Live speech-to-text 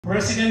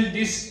President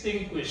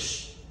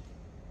Distinguished.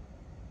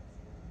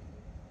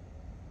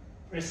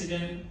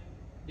 President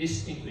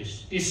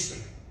Distinguished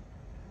District.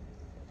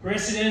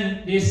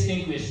 President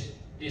Distinguished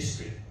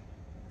District.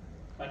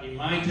 But in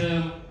my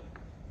term,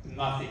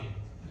 nothing.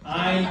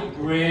 I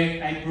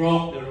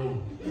broke the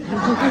rule.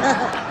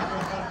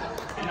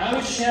 And I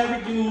will share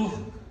with you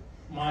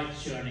my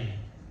journey.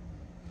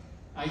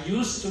 I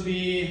used to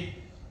be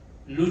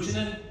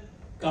Lieutenant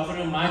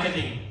Governor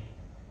Marketing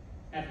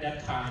at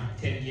that time,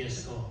 10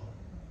 years ago.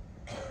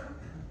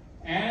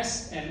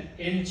 As an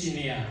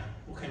engineer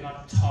who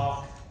cannot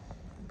talk,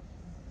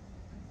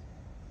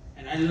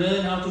 and I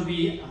learned how to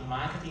be a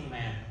marketing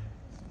man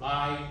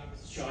by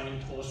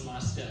joining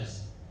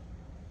Toastmasters.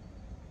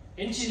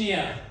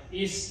 Engineer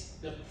is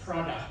the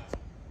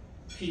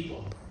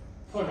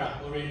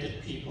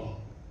product-oriented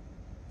people.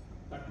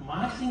 But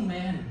marketing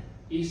man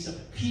is a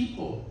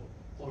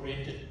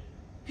people-oriented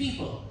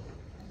people.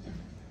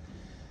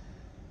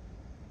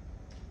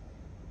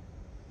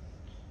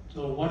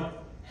 So what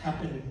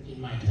happened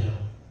in my term?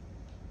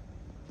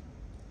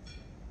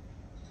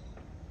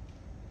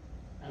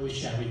 I will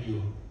share with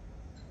you.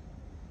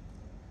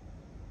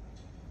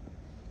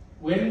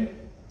 When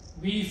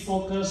we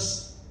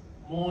focus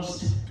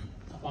most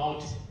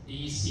about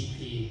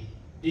DCP,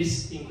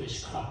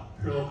 Distinguished Club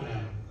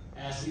Program,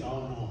 as we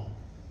all know,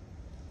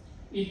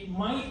 it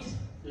might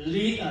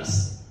lead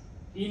us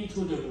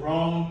into the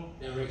wrong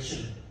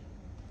direction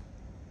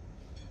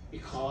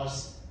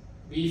because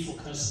we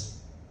focus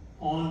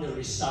on the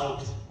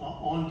result or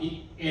on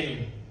the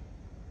end,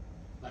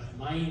 but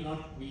might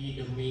not be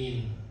the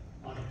mean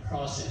or the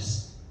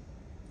process.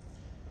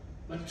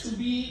 But to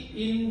be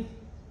in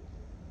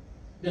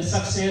the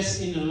success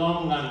in the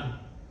long run,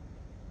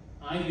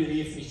 I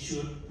believe we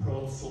should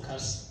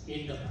focus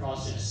in the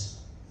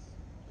process,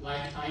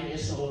 like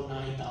ISO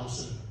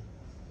 9000.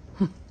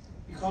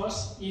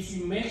 Because if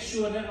we make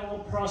sure that our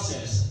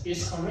process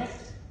is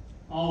correct,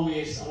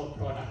 always our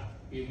product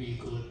will be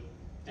good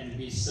and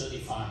be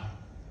certified.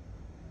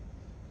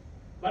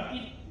 But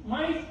it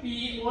might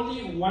be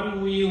only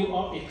one wheel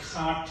of a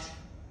cart.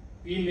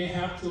 We may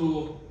have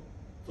to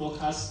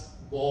focus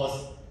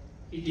both.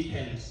 It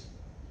depends.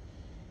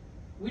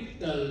 With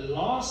the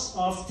loss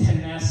of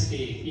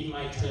tenacity in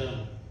my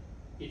term,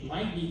 it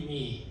might be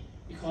me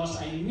because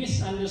I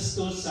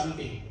misunderstood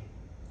something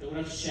I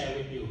want to share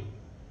with you.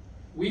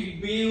 We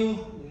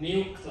build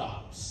new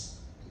clubs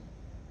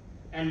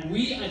and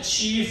we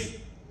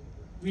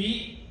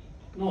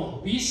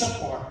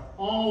support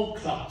all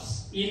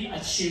clubs in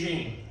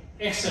achieving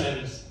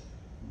excellence.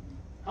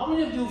 How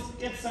many of you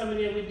get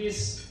familiar with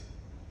this?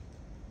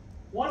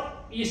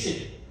 What is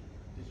it?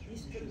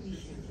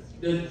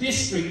 The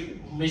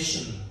district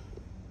mission.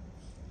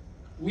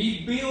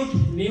 We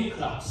build new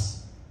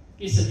clubs.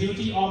 It's the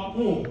duty of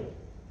who?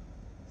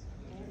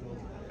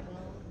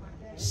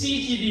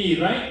 CTD,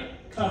 right?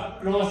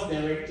 Club Growth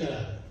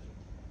Director.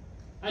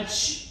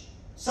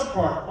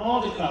 Support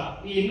all the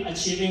clubs in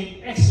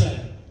achieving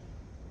excellence.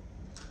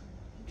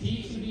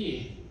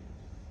 PQD.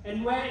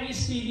 And where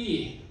is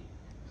DD?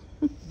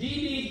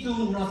 DD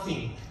do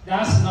nothing,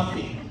 does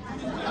nothing.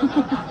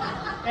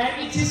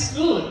 And it is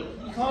good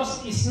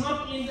because it's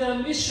not in the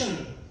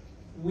mission.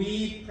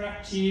 We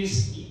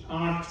practice the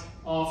art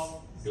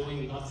of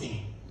doing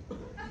nothing.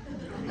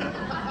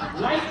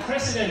 Like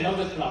president of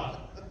the club.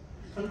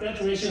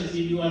 Congratulations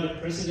if you are the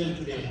president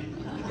today.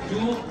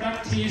 You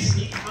practice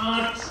the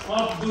art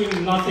of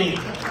doing nothing.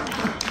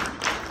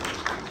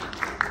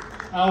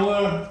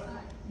 Our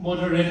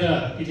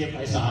moderator, P.T.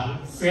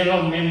 Paisan,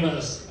 fellow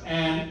members,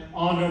 and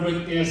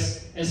honorable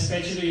guests,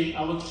 especially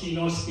our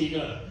keynote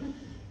speaker,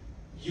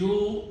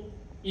 you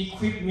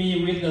equip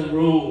me with the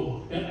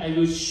rule that I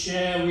will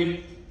share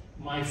with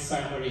my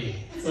family.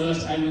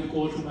 First, I will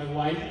go to my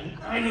wife and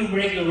I will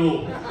break the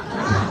rule.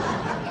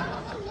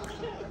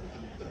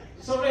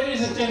 So,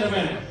 ladies and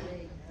gentlemen,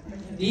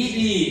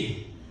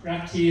 DD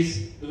practice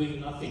doing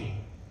nothing.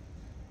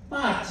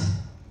 But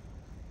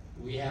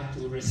we have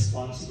to be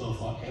responsible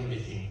for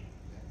everything.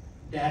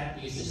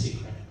 That is the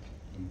secret.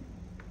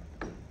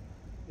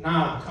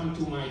 Now, come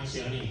to my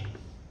journey.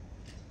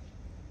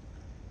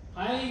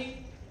 I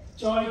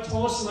joined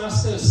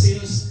Toastmasters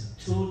since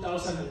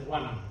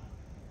 2001.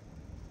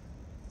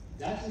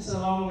 That is a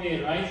long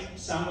way, right?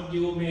 Some of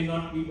you may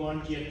not be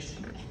born yet.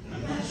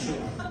 I'm not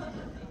sure.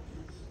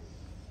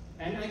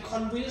 And I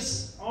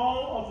convinced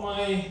all of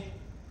my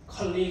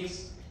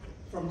colleagues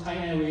from Thai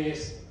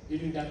Airways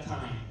during that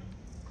time.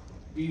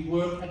 We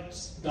worked at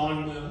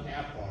Dornbirn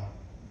Airport.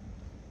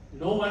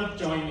 No one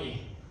joined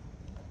me.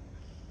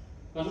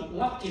 But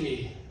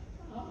luckily,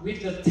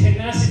 with the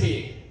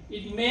tenacity,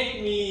 it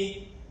made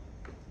me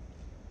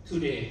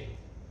today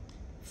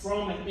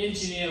from an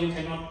engineer who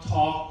cannot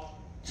talk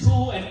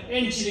to an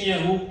engineer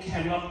who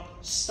cannot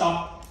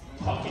stop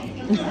talking.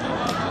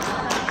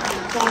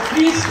 So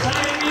please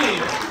guide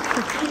me.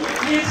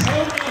 Please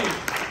help me.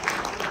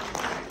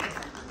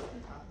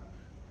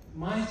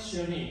 My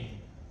journey,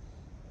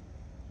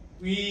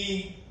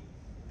 we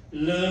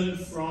learn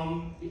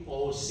from the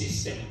old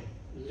system,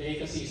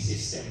 legacy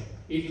system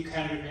if you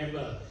can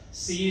remember.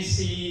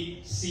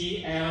 CC,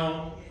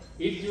 CL.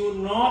 If you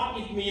not,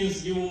 it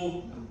means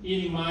you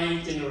in my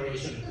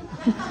generation.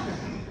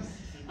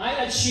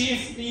 I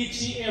achieved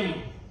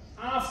DTM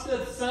after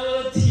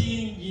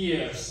 13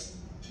 years.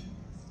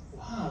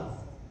 Wow,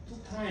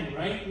 took time,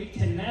 right? With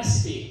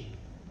tenacity.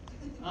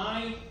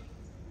 I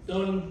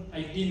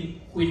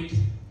didn't quit.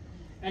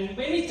 And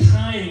many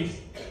times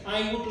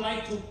I would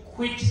like to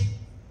quit,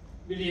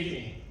 believe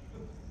me,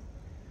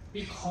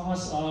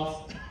 because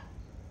of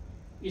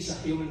it's a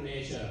human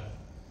nature.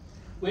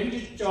 When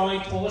you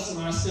join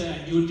Toastmaster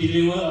and you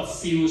deliver a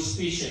few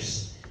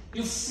speeches,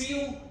 you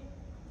feel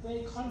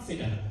very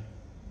confident.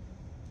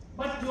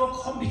 But your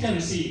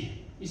competency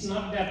is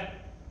not that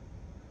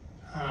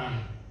high.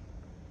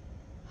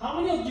 How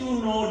many of you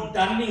know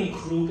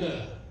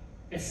Dunning-Kruger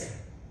effect?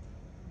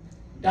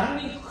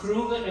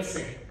 Dunning-Kruger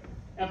effect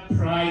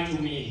applied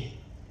to me.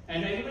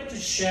 And I would like to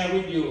share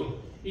with you.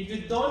 If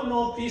you don't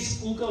know,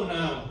 please Google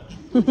now.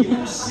 You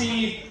will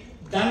see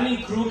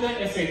Dunning-Kruger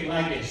effect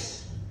like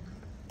this.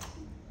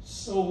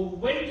 So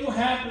when you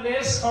have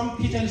less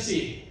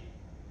competency,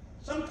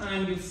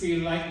 sometimes you feel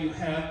like you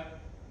have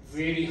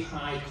very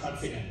high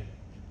confidence.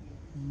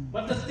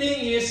 But the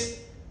thing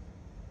is,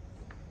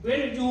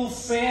 when you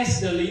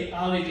face the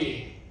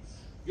reality,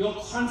 your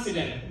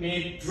confidence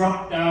may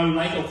drop down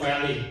like a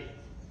valley.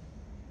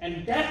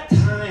 And that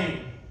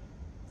time,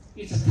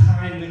 it's a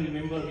time when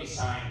members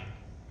resign,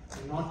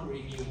 not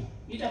renew.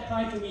 It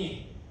applied to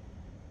me.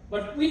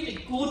 But with a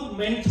good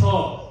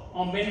mentor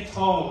or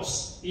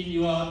mentors in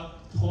your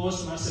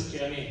Toastmaster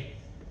journey,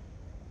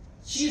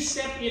 she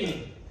stepped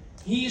in,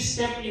 he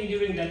stepped in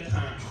during that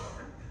time.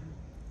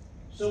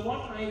 So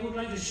what I would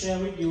like to share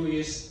with you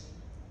is,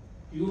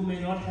 you may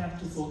not have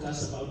to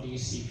focus about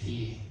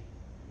DCP,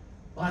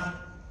 but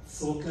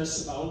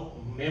focus about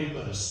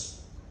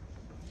members.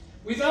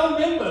 Without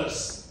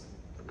members,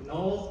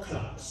 no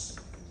clubs.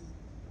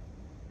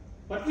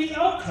 But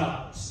without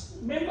clubs,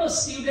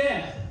 members still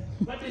there,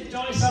 but they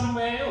join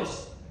somewhere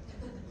else.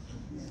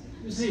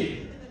 You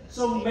see,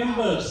 so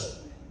members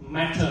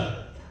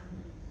matter.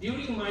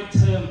 During my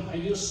term, I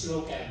use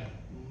slogan,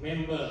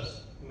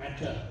 members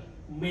matter.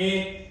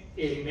 Make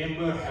a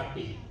member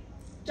happy.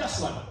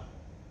 Just one.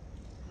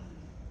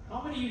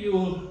 How many of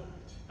you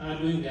are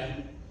doing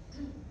that?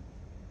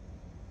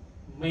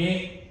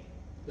 Make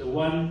the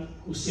one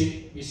who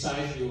sits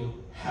beside you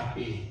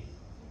happy.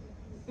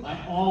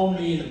 By all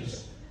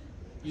means.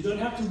 You don't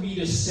have to be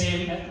the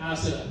same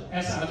as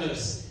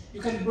others. You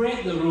can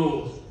break the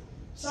rules.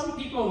 Some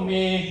people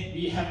may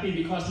be happy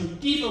because you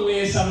give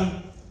away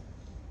some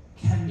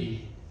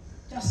candy.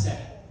 Just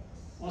that.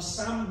 Or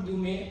some you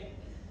may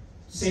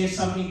say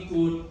something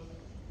good.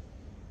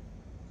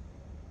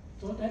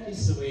 So that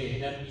is the way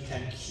that we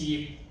can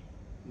keep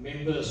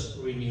members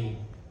renewed.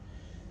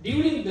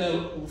 During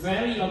the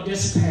valley of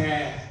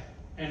despair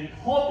and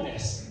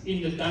hopeless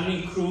in the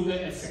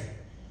Dunning-Kruger effect,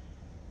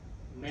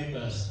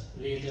 members,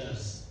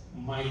 leaders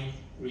might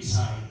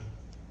resign.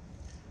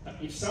 But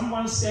if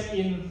someone steps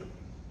in,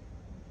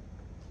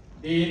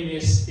 they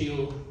may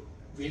still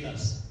with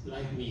us,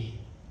 like me.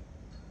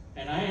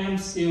 And I am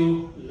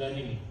still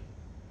learning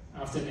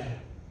after that.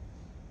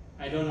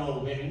 I don't know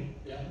when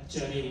the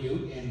journey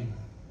will end.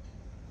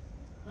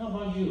 How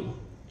about you?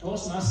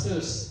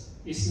 Toastmasters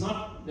is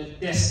not the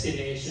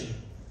destination,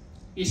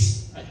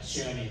 it's a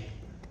journey,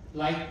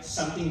 like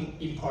something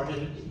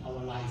important in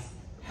our life.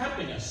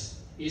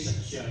 Happiness is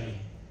a journey.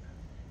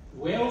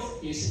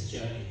 Wealth is a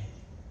journey.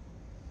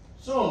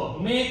 So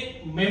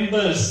make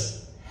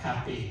members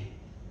happy.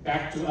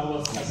 Back to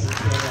our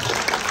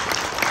facilitator.